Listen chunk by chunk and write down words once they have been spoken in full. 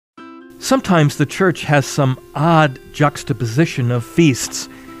Sometimes the church has some odd juxtaposition of feasts.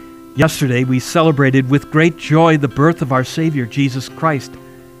 Yesterday we celebrated with great joy the birth of our Savior, Jesus Christ,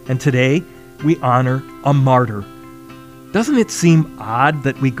 and today we honor a martyr. Doesn't it seem odd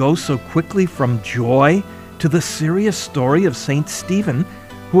that we go so quickly from joy to the serious story of St. Stephen,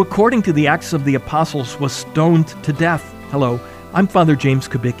 who according to the Acts of the Apostles was stoned to death? Hello, I'm Father James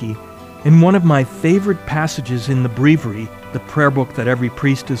Kubicki. In one of my favorite passages in the Breviary, the prayer book that every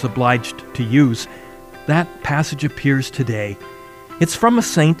priest is obliged to use, that passage appears today. It's from a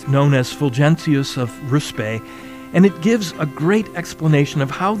saint known as Fulgentius of Ruspe, and it gives a great explanation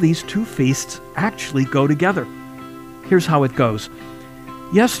of how these two feasts actually go together. Here's how it goes.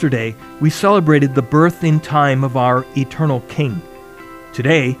 Yesterday, we celebrated the birth in time of our eternal King.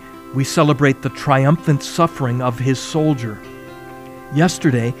 Today, we celebrate the triumphant suffering of his soldier.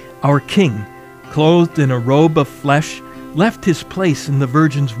 Yesterday, our King, clothed in a robe of flesh, left his place in the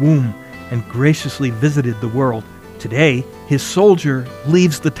Virgin's womb and graciously visited the world. Today, his soldier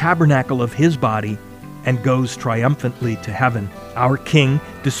leaves the tabernacle of his body and goes triumphantly to heaven. Our King,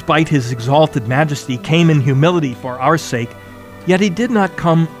 despite his exalted majesty, came in humility for our sake, yet he did not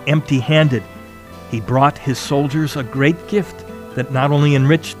come empty-handed. He brought his soldiers a great gift that not only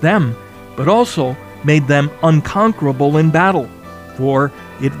enriched them, but also made them unconquerable in battle. For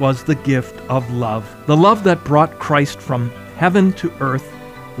it was the gift of love. The love that brought Christ from heaven to earth,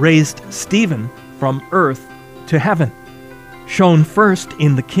 raised Stephen from earth to heaven. Shown first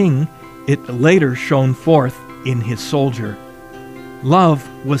in the King, it later shone forth in his soldier. Love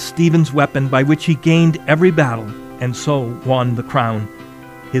was Stephen's weapon by which he gained every battle and so won the crown.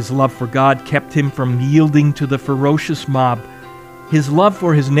 His love for God kept him from yielding to the ferocious mob. His love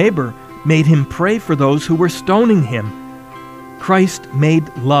for his neighbor made him pray for those who were stoning him. Christ made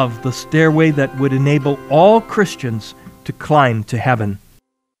love the stairway that would enable all Christians to climb to heaven.